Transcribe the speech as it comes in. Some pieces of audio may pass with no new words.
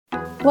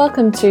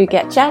Welcome to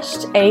Get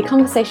Jashed, a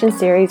conversation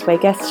series where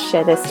guests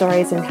share their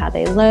stories and how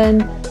they learn,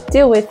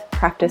 deal with,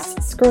 practice,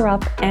 screw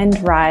up,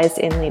 and rise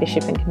in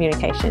leadership and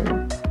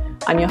communication.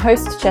 I'm your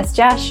host, Jess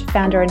Jash,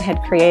 founder and head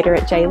creator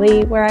at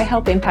JLee, where I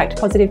help impact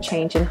positive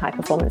change in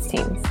high-performance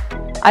teams.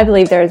 I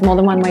believe there is more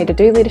than one way to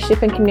do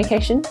leadership and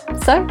communication,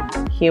 so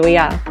here we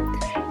are.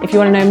 If you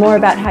want to know more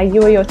about how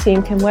you or your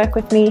team can work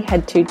with me,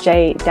 head to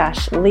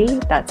j-lee,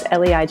 that's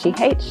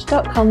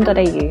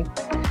leigh.com.au.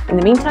 In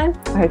the meantime,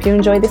 I hope you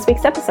enjoy this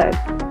week's episode.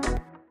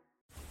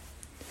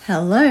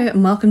 Hello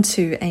and welcome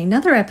to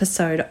another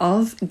episode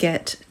of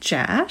Get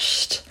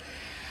Jashed.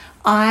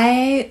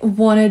 I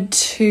wanted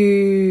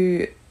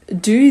to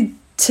do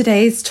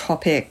today's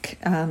topic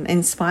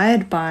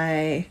inspired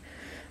by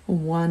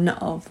one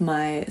of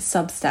my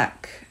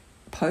Substack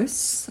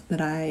posts that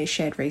I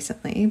shared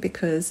recently,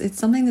 because it's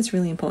something that's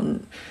really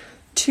important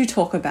to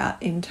talk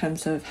about in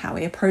terms of how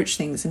we approach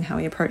things and how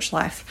we approach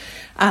life.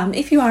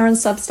 If you are on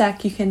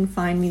Substack, you can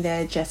find me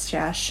there, Jess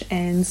Jash,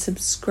 and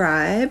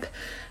subscribe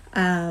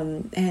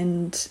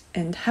and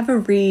have a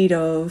read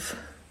of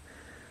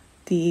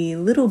the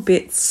little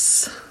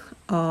bits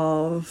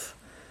of,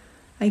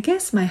 I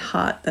guess, my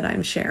heart that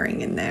I'm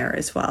sharing in there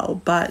as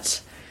well.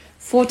 But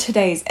for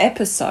today's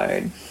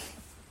episode,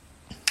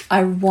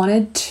 I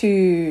wanted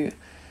to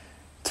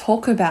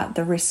talk about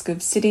the risk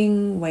of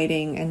sitting,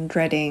 waiting, and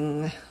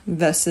dreading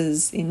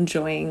versus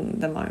enjoying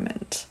the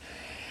moment.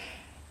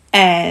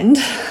 And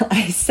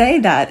I say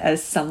that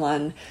as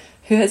someone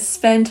who has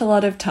spent a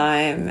lot of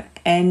time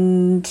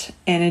and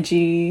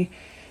energy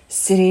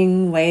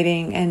sitting,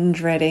 waiting, and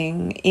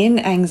dreading in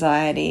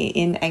anxiety,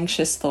 in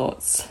anxious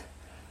thoughts,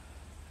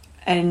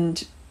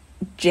 and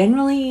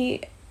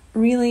generally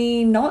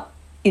really not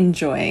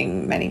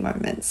enjoying many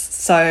moments.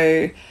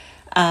 So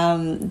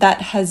that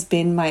has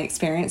been my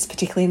experience,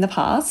 particularly in the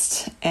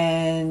past,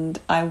 and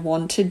I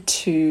wanted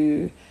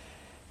to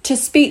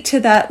speak to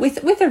that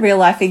with a real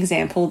life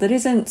example that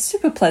isn't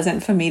super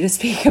pleasant for me to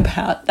speak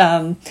about.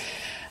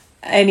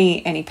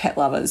 Any pet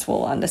lovers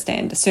will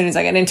understand as soon as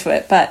I get into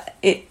it, but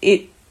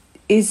it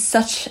is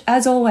such,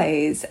 as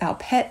always, our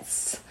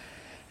pets,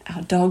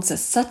 our dogs are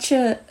such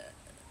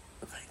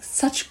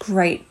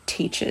great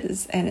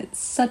teachers, and it's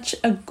such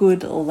a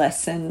good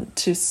lesson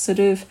to sort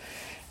of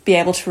be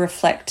able to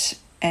reflect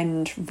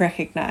and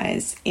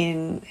recognize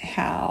in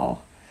how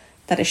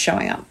that is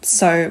showing up.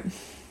 So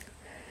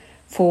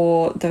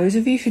for those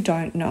of you who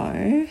don't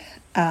know,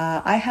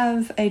 I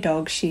have a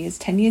dog. She is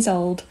 10 years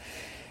old.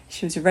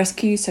 She was a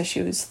rescue, so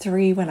she was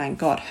 3 when I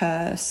got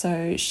her.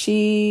 So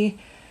she,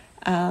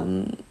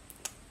 also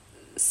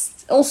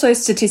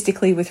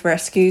statistically with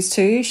rescues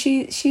too,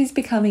 she's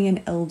becoming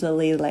an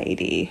elderly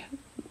lady,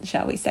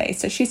 shall we say.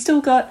 So she's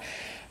still got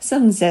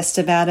some zest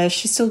about her.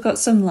 She's still got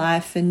some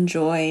life and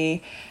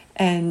joy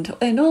and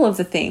all of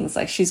the things.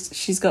 Like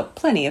she's got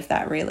plenty of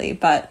that, really,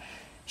 but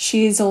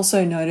she is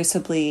also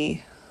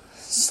noticeably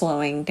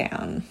slowing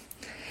down.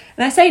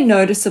 And I say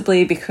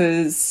noticeably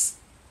because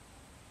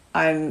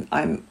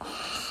I'm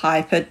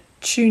hyper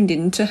tuned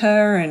into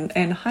her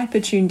and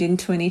hyper tuned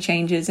into any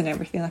changes and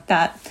everything like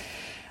that.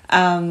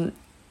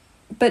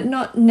 But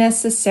not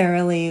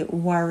necessarily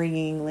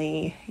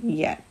worryingly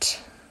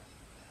yet.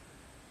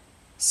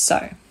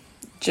 So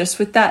just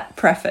with that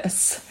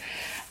preface,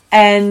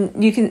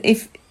 and you can,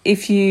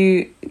 if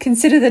you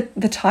consider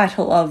the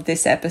title of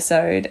this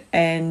episode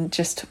and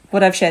just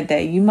what I've shared there,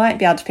 you might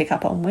be able to pick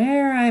up on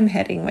where I'm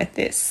heading with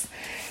this.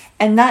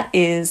 And that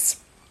is,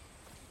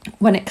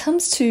 when it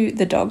comes to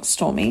the dog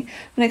Stormy,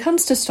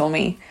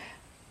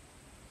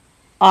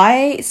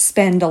 I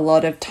spend a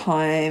lot of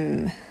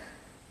time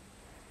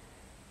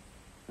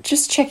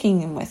just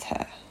checking in with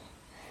her.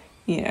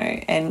 You know,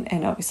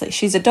 and obviously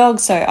she's a dog,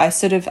 so I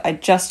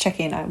just check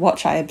in, I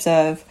watch, I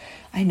observe,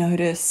 I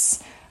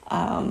notice,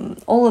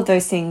 all of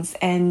those things,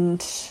 and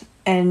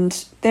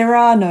there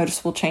are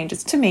noticeable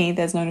changes to me.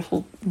 There's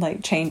noticeable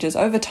changes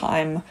over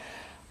time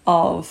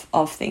of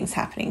things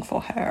happening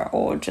for her,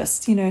 or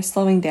just, you know,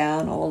 slowing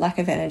down or lack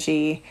of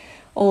energy,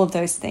 all of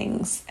those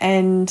things.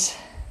 And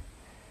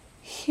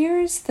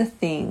here's the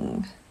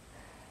thing,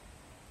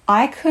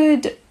 I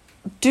could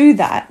do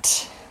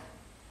that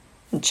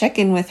and check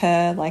in with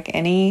her like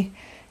any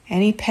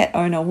pet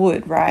owner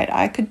would, right?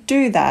 I could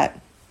do that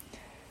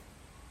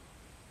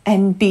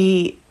and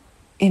be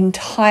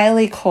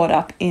entirely caught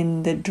up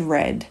in the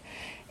dread,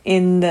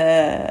 in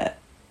the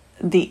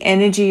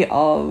energy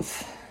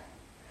of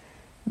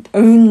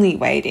only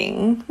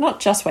waiting, not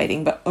just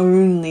waiting, but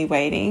only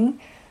waiting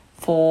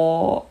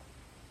for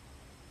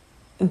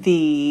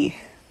the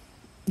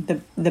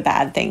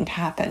bad thing to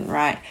happen,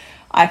 right?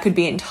 I could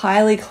be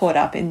entirely caught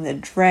up in the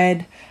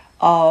dread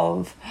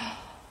of,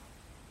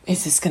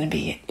 is this going to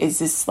be it? Is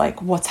this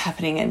like what's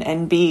happening?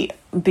 And be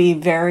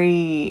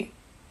very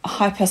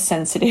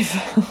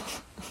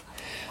hypersensitive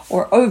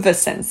or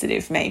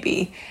oversensitive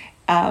maybe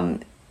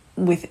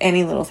with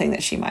any little thing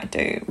that she might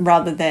do,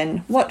 rather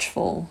than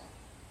watchful,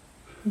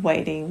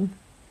 waiting,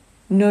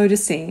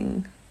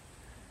 noticing,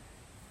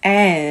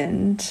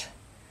 and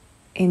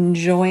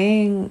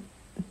enjoying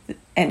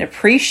and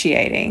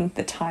appreciating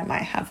the time I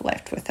have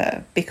left with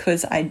her,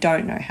 because I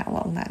don't know how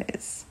long that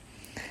is.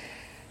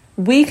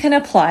 We can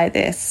apply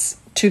this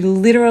to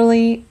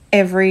literally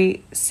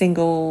every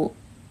single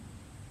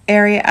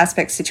area,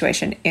 aspect,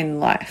 situation in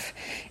life.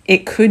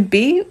 It could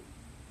be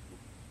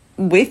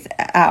with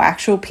our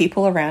actual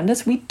people around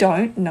us. We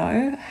don't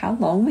know how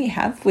long we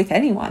have with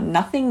anyone.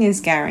 Nothing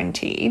is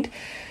guaranteed.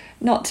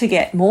 Not to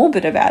get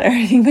morbid about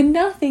everything, but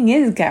nothing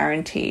is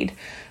guaranteed.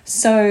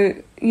 So,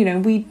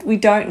 we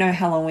don't know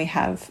how long we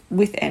have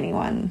with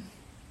anyone.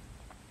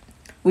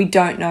 We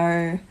don't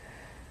know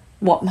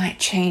what might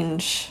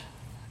change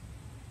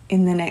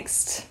in the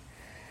next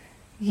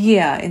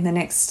year, in the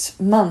next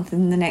month,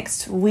 in the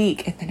next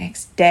week, in the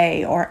next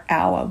day or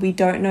hour. We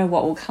don't know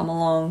what will come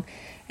along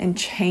and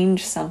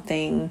change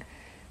something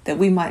that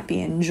we might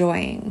be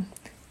enjoying.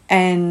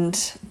 And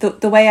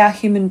the way our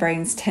human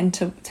brains tend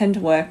to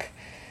work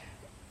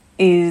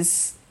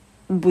is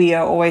we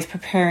are always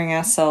preparing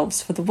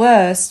ourselves for the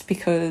worst,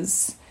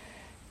 because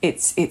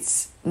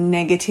it's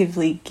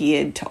negatively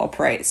geared to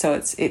operate. So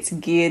it's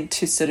geared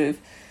to sort of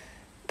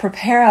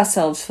prepare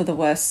ourselves for the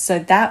worst, so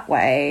that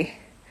way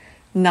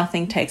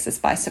nothing takes us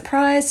by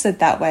surprise, so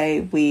that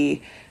way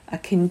we are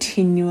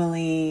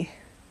continually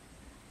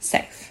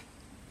safe,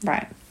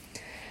 right?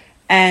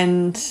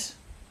 And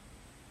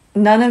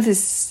none of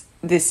this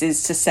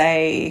is to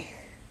say,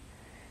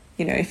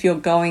 if you're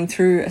going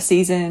through a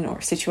season or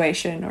a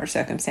situation or a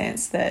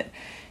circumstance that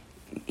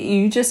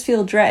you just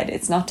feel dread.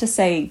 It's not to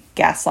say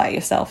gaslight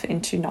yourself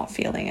into not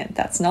feeling it.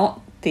 That's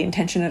not the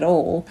intention at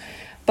all.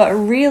 But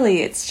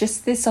really, it's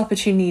just this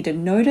opportunity to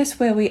notice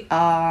where we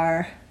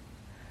are,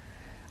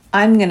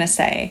 I'm going to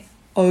say,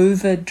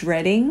 over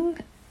dreading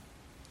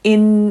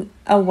in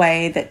a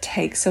way that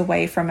takes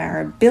away from our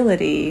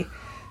ability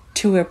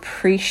to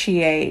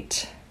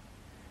appreciate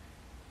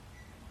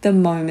the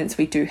moments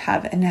we do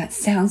have. And that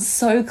sounds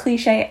so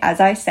cliche as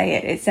I say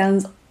it. It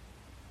sounds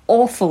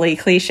awfully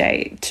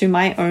cliche to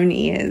my own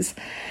ears.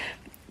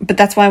 But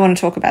that's why I want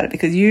to talk about it,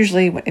 because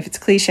usually if it's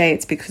cliche,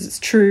 it's because it's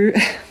true.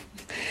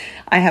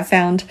 I have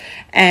found.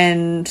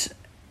 And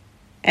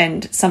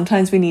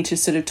sometimes we need to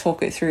sort of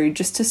talk it through,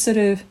 just to sort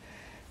of,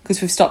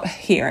 because we've stopped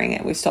hearing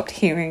it. We've stopped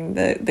hearing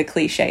the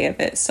cliche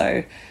of it.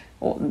 So,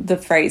 or the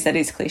phrase that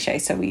is cliche.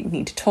 So we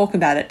need to talk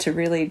about it to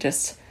really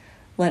just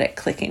let it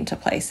click into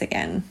place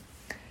again.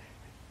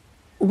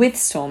 With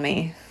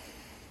Stormy,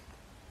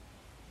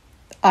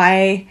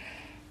 I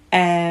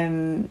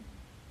am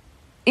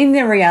in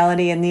the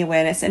reality and the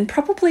awareness and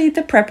probably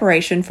the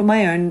preparation for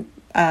my own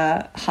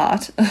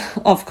heart,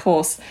 of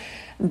course,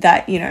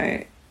 that,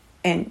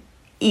 and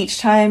each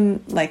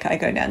time like I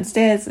go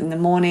downstairs in the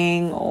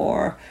morning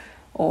or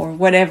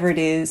whatever it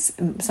is,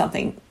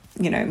 something,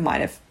 might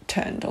have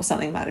turned or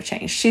something might have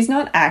changed. She's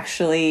not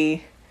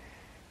actually,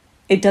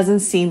 it doesn't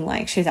seem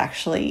like she's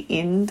actually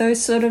in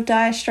those sort of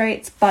dire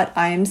straits, but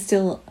I am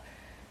still,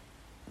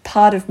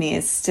 part of me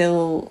is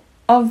still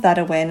of that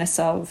awareness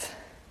of,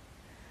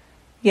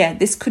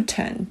 this could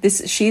turn.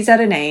 She's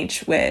at an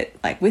age where,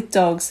 like with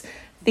dogs,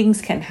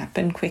 things can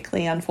happen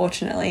quickly,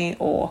 unfortunately,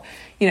 or,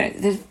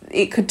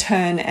 it could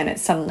turn and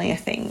it's suddenly a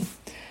thing.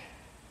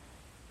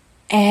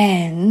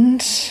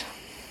 And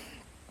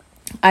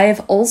I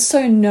have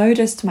also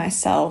noticed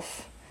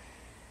myself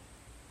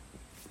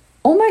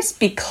almost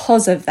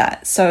because of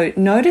that. So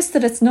notice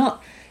that it's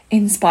not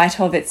in spite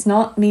of, it's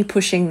not me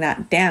pushing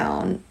that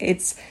down.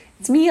 It's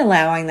me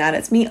allowing that.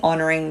 It's me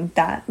honoring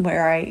that,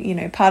 where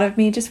I, part of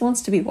me just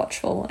wants to be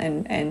watchful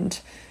and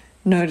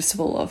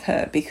noticeable of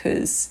her,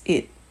 because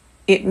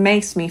it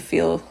makes me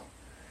feel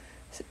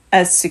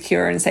as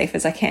secure and safe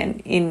as I can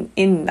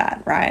in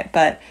that, right?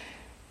 But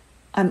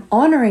I'm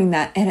honoring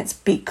that, and it's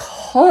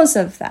because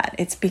of that.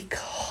 It's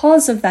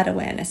because of that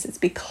awareness. It's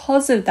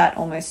because of that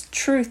almost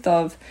truth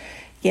of,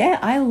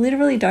 I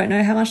literally don't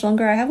know how much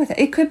longer I have with it.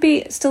 It could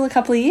be still a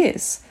couple of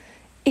years.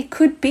 It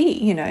could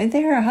be,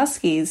 there are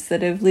huskies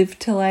that have lived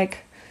to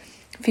like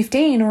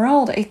 15 or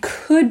older. It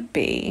could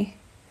be.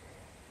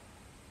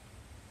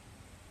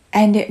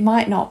 And it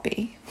might not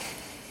be.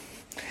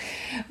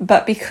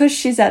 But because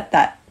she's at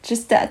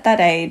that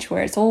age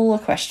where it's all a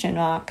question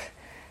mark,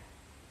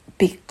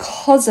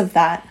 because of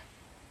that,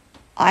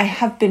 I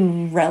have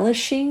been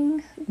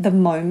relishing the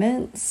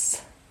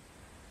moments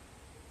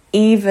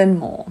even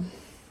more.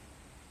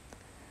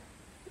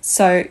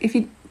 So if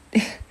you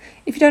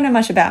don't know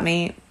much about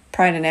me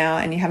prior to now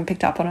and you haven't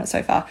picked up on it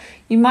so far,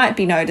 you might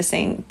be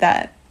noticing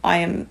that I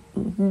am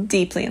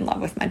deeply in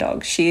love with my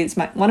dog. She is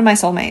one of my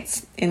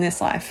soulmates in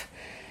this life.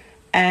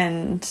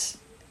 And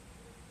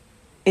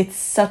it's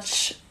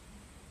such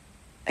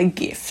a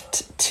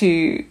gift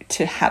to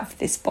have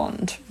this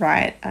bond,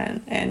 right?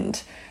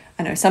 And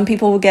I know some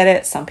people will get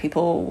it. Some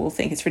people will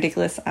think it's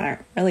ridiculous. I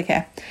don't really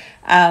care.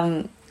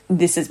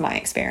 This is my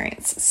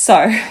experience.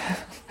 So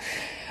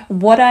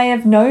what I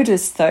have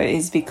noticed, though,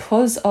 is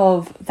because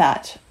of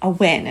that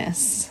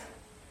awareness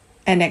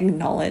and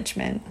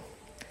acknowledgement,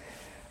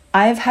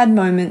 I've had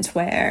moments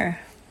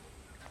where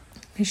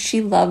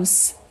she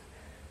loves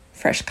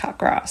fresh cut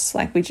grass.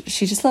 Like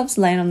she just loves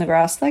laying on the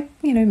grass, like,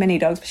 you know, many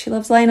dogs, but she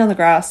loves laying on the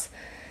grass,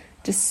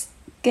 just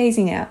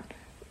gazing out.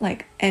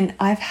 Like, and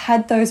I've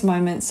had those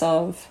moments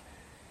of,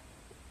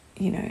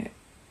 you know,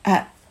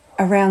 at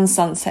around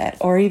sunset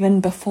or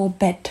even before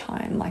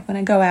bedtime, like when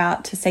I go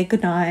out to say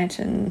goodnight,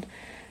 and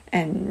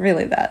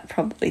really that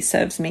probably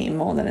serves me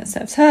more than it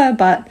serves her,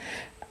 but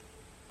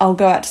I'll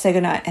go out to say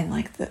goodnight and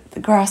like the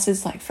grass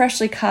is like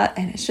freshly cut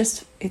and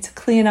it's a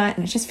clear night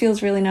and it just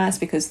feels really nice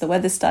because the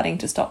weather's starting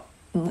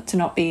to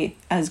not be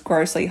as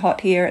grossly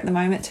hot here at the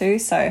moment too.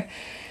 So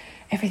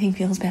everything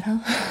feels better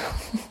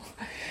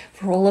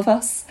for all of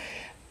us.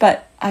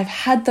 But I've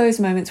had those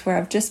moments where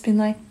I've just been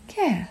like,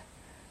 yeah,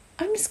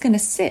 I'm just going to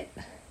sit.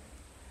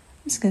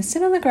 I'm just going to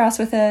sit on the grass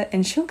with her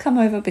and she'll come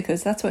over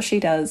because that's what she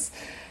does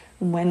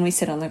when we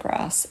sit on the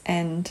grass.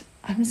 And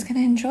I'm just going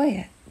to enjoy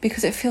it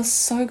because it feels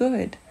so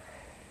good.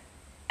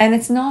 And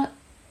it's not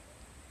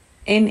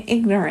in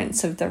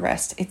ignorance of the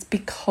rest. It's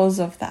because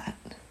of that.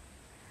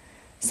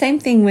 Same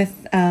thing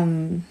with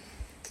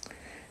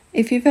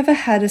if you've ever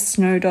had a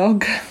snow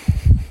dog,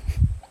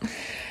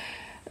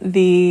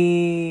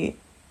 the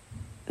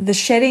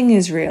shedding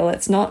is real.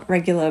 It's not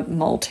regular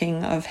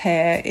molting of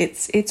hair.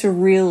 It's a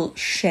real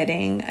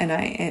shedding,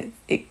 and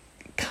it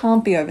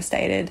can't be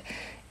overstated.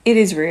 It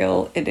is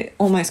real. It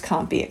almost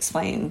can't be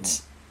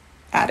explained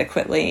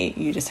adequately.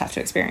 You just have to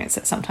experience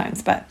it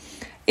sometimes, but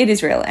it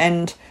is real,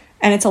 and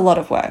it's a lot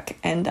of work.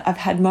 And I've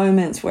had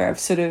moments where I've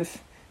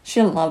she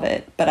didn't love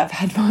it, but I've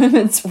had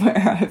moments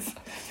where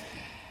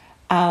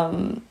I've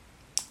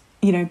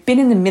been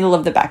in the middle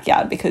of the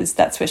backyard because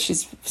that's where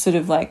she's sort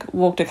of like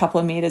walked a couple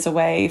of meters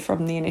away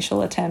from the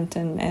initial attempt,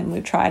 and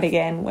we've tried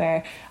again,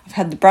 where I've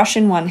had the brush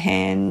in one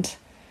hand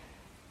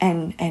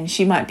and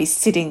she might be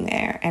sitting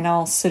there, and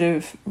I'll sort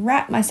of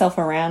wrap myself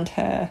around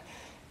her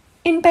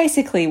in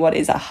basically what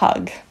is a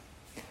hug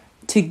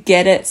to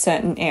get at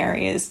certain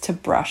areas to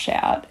brush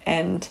out.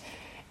 And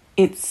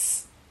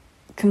it's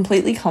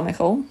completely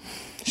comical.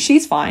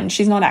 She's fine.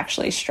 She's not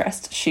actually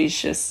stressed.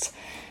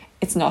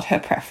 It's not her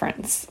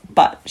preference,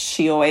 but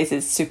she always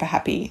is super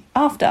happy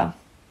after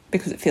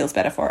because it feels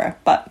better for her.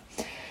 But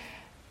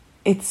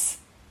it's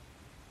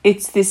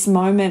this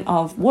moment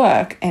of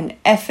work and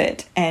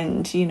effort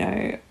and, you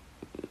know,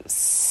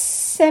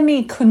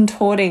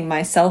 semi-contorting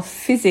myself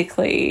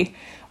physically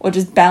or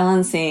just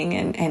balancing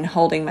and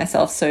holding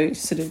myself. So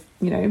sort of,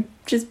 you know,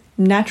 just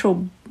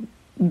natural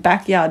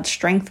backyard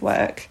strength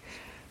work.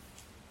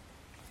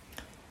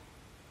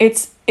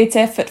 It's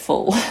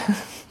effortful.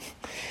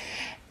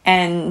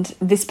 And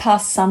this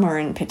past summer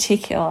in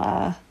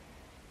particular,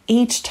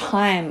 each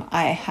time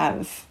I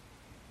have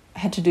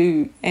had to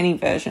do any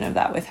version of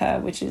that with her,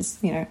 which is,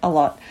 you know, a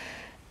lot,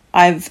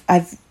 I've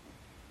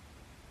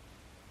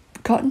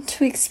gotten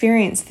to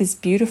experience this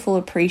beautiful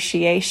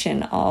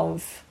appreciation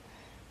of,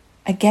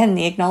 again,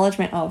 the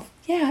acknowledgement of,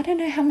 yeah, I don't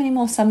know how many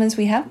more summers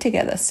we have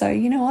together. So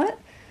you know what?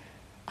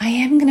 I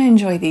am going to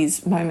enjoy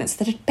these moments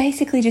that are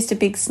basically just a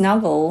big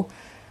snuggle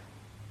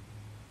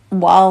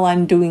while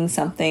I'm doing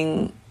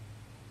something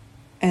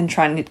and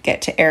trying to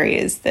get to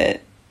areas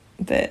that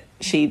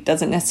she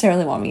doesn't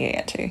necessarily want me to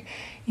get to.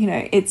 You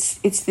know, it's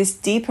this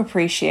deep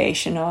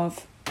appreciation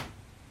of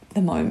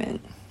the moment.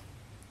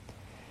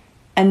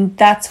 And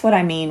that's what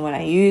I mean when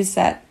I use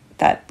that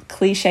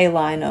cliche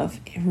line of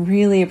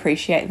really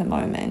appreciate the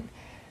moment.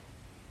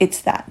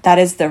 It's that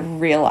is the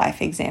real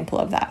life example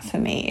of that for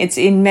me. It's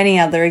in many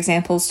other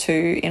examples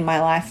too in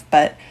my life,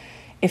 but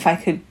if I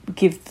could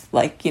give,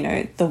 like, you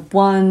know, the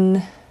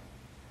one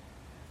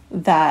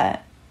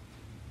that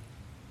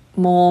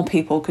more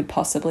people could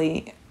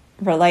possibly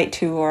relate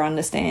to or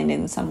understand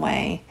in some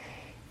way,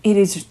 it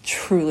is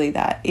truly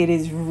that. It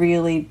is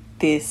really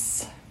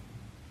this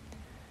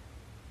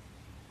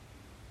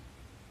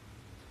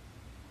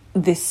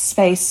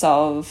space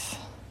of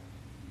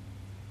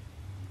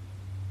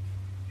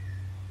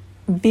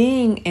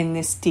being in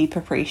this deep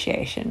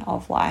appreciation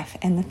of life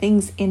and the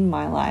things in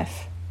my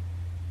life,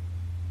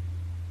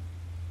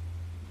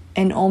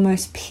 and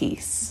almost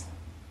peace.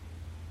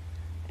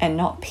 And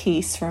not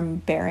peace from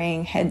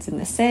burying heads in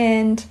the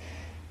sand,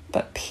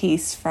 but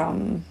peace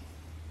from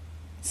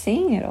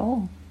seeing it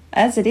all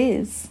as it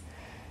is.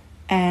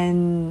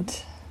 And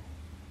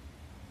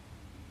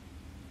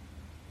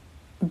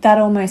that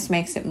almost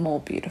makes it more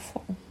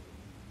beautiful.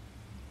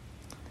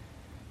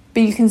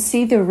 But you can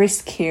see the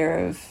risk here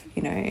of,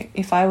 you know,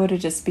 if I were to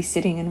just be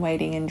sitting and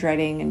waiting and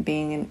dreading and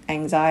being in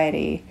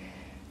anxiety,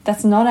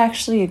 that's not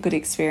actually a good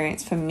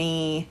experience for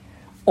me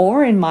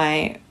or in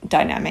my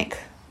dynamic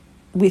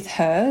with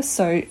her,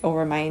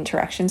 or my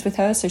interactions with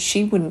her. So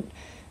she wouldn't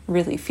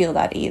really feel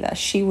that either.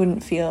 She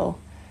wouldn't feel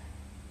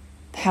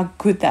how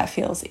good that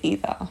feels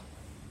either.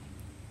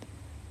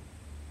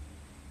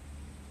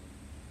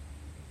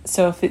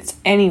 So if it's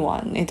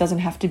anyone, it doesn't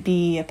have to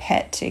be a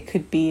pet. It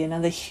could be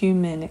another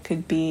human. It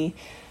could be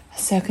a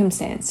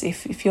circumstance.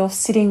 If you're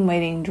sitting,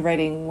 waiting,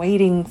 dreading,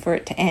 waiting for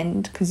it to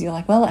end because you're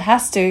like, well, it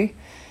has to.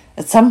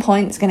 At some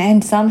point, it's going to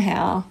end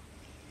somehow.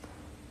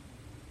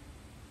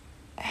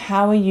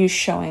 How are you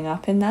showing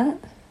up in that?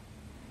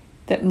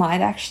 that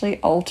might actually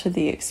alter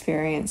the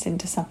experience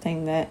into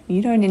something that you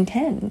don't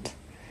intend,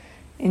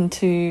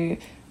 into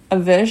a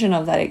version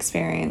of that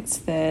experience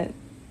that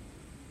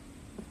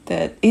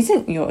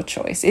isn't your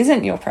choice,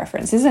 isn't your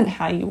preference, isn't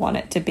how you want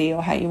it to be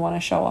or how you want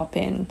to show up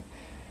in.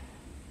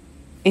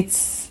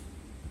 It's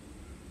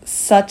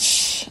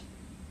such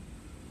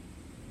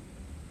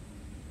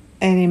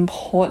an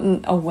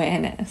important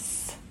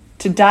awareness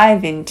to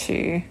dive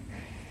into,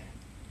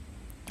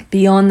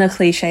 beyond the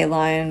cliche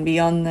line,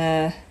 beyond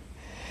the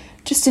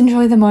just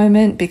enjoy the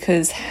moment,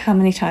 because how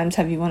many times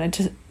have you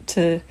wanted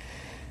to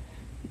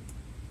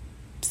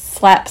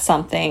slap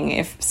something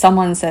if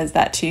someone says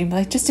that to you,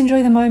 like, just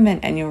enjoy the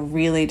moment, and you're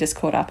really just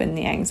caught up in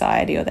the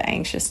anxiety or the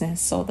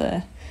anxiousness or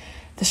the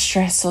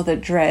stress or the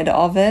dread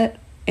of it.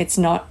 It's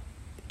not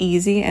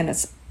easy, and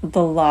it's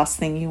the last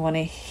thing you want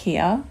to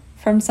hear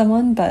from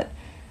someone. But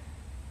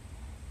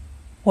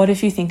what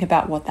if you think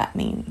about what that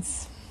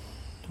means?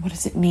 What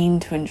does it mean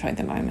to enjoy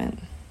the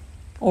moment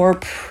or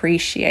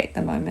appreciate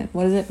the moment?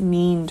 What does it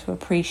mean to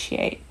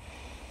appreciate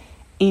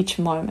each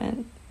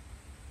moment?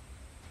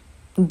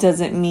 Does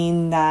it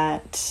mean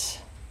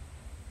that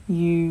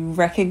you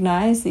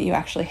recognize that you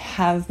actually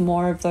have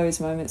more of those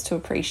moments to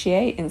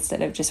appreciate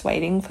instead of just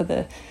waiting for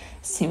the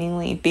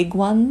seemingly big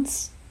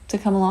ones to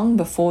come along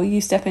before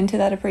you step into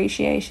that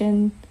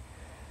appreciation?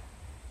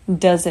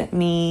 Does it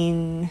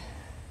mean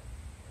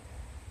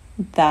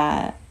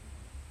that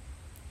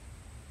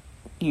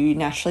you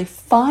naturally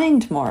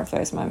find more of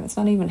those moments,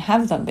 not even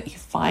have them, but you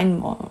find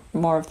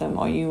more of them,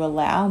 or you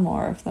allow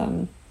more of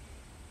them,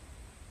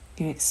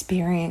 you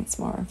experience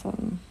more of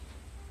them?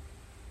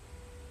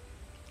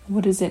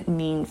 What does it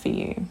mean for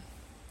you?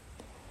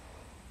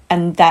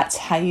 And that's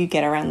how you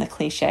get around the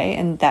cliche,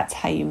 and that's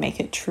how you make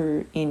it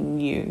true in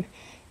you,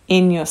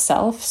 in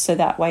yourself, so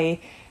that way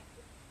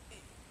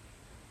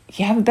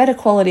you have a better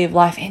quality of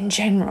life in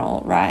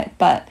general, right?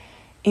 But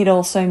it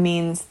also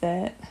means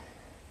that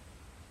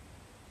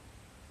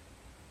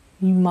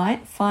you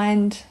might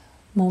find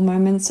more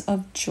moments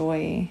of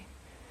joy,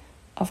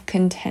 of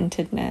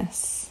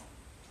contentedness,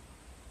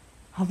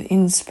 of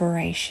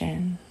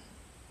inspiration.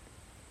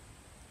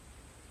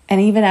 And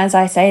even as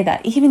I say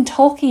that, even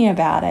talking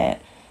about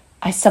it,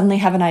 I suddenly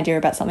have an idea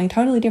about something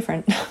totally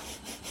different.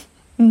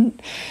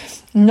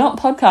 Not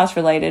podcast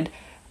related,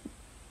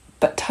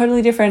 but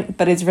totally different,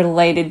 but is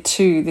related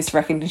to this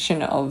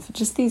recognition of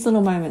just these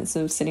little moments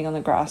of sitting on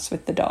the grass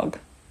with the dog.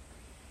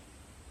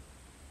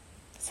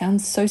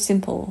 Sounds so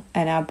simple,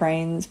 and our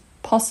brains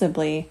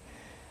possibly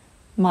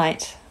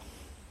might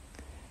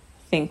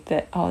think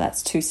that, oh,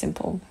 that's too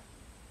simple.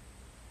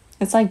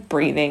 It's like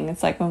breathing.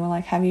 It's like when we're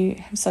like, have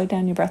you slowed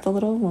down your breath a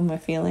little when we're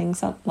feeling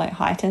something like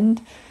heightened?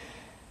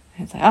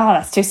 And it's like, oh,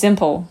 that's too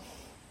simple.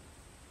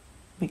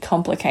 We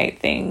complicate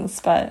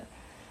things. But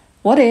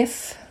what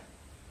if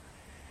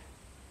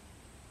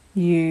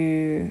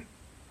you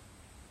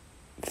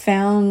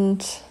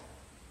found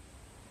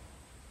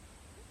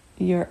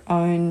your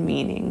own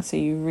meaning? So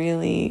you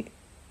really,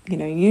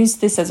 use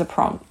this as a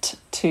prompt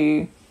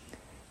to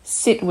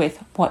sit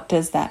with, what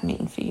does that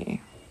mean for you?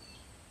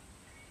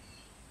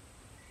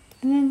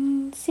 And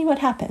then see what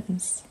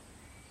happens.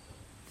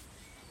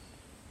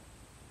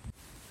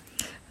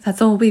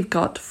 That's all we've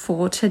got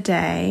for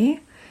today.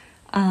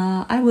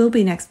 I will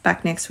be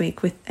back next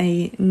week with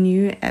a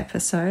new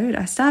episode.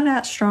 I started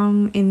out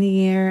strong in the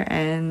year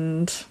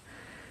and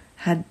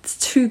had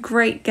 2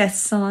 great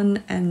guests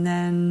on, and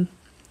then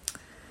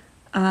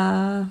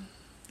I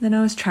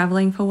was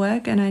traveling for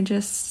work, and I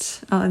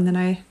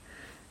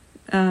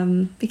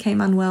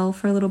became unwell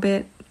for a little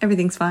bit.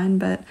 Everything's fine,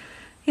 but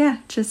yeah,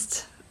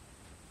 just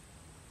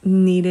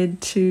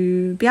needed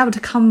to be able to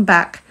come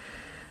back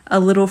a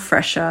little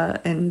fresher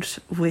and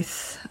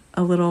with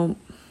a little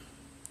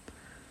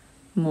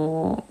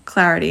more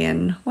clarity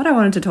in what I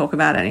wanted to talk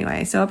about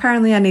anyway. So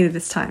apparently I needed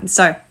this time.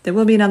 So there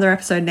will be another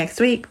episode next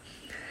week.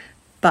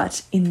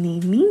 But in the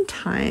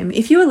meantime,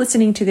 if you are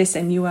listening to this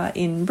and you are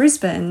in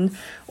Brisbane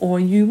or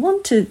you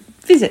want to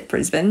visit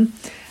Brisbane,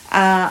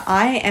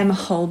 I am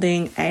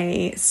holding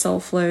a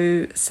Soul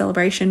Flow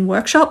celebration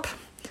workshop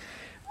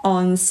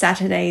on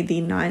Saturday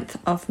the 9th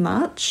of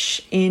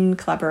March in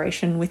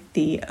collaboration with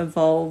the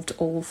Evolved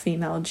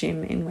all-female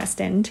gym in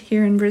West End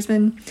here in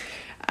Brisbane.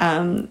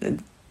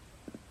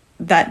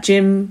 That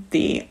gym,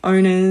 the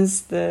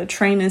owners, the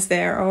trainers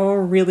there are all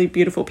really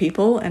beautiful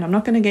people, and I'm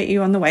not going to get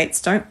you on the weights,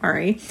 don't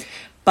worry.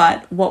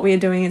 But what we are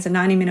doing is a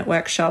 90-minute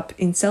workshop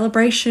in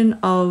celebration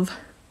of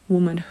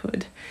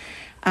womanhood.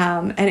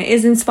 And it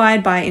is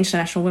inspired by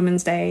International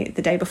Women's Day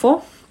the day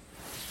before,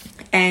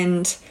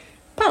 and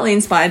partly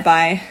inspired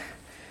by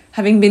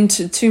having been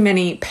to too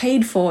many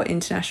paid-for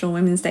International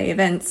Women's Day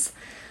events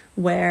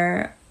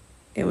where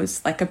it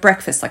was like a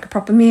breakfast, like a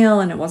proper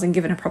meal, and it wasn't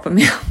given a proper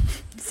meal.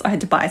 So I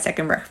had to buy a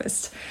second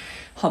breakfast,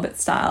 Hobbit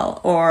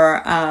style.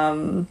 Or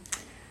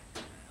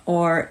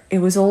it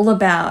was all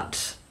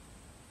about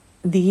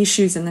the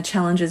issues and the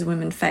challenges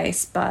women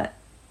face, but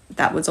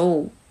that was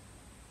all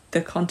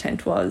the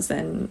content was,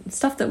 and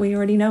stuff that we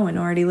already know and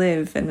already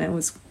live, and it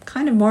was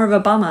kind of more of a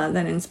bummer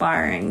than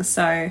inspiring.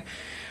 So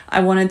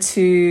I wanted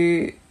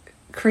to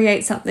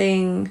create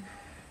something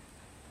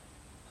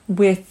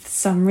with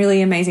some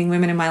really amazing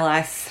women in my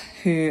life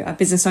who are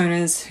business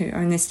owners, who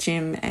own this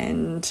gym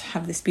and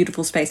have this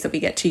beautiful space that we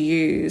get to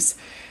use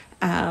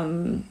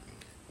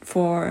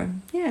for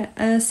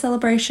a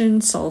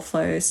celebration soul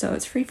flow. So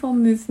it's freeform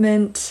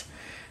movement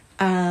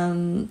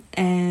and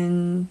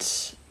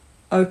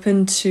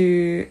open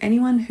to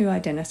anyone who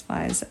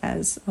identifies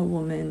as a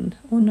woman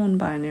or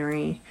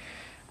non-binary,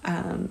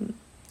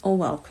 all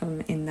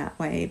welcome in that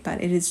way.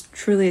 But it is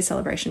truly a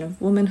celebration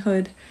of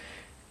womanhood.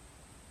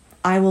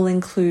 I will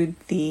include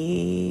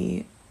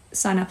the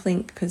sign-up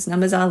link because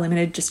numbers are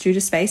limited just due to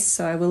space.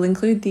 So I will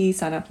include the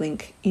sign-up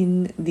link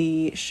in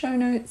the show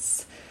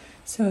notes.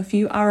 So if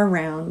you are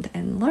around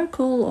and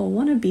local or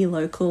want to be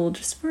local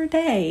just for a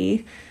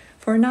day,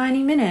 for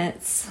 90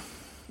 minutes,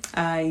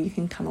 you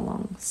can come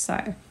along.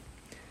 So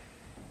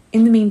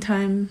in the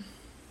meantime,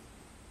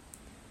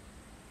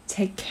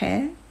 take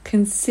care.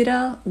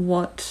 Consider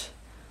what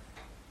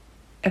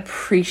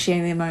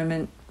appreciating the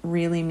moment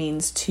really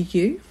means to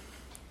you.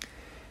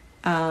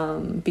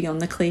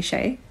 Beyond the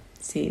cliche.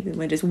 See,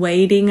 we're just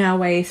wading our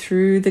way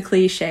through the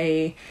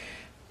cliche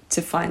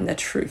to find the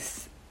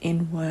truth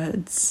in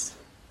words.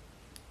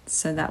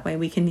 So that way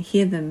we can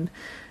hear them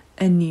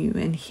anew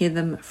and hear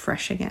them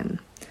fresh again.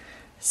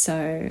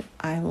 So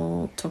I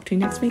will talk to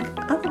you next week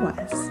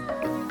otherwise.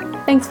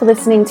 Thanks for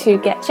listening to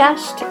Get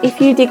Jashed. If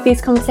you dig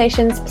these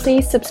conversations,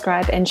 please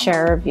subscribe and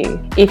share a review.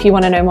 If you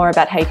want to know more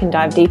about how you can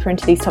dive deeper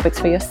into these topics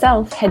for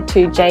yourself, head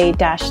to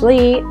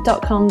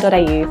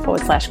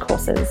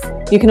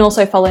j-lee.com.au/courses. You can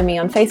also follow me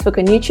on Facebook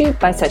and YouTube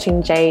by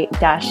searching j-leigh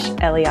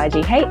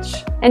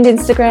and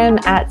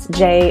Instagram at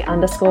j_.leigh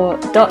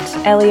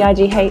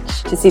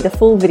to see the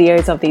full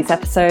videos of these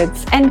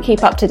episodes and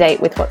keep up to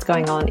date with what's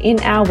going on in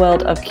our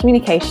world of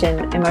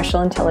communication,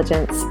 emotional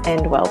intelligence,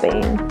 and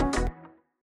well-being.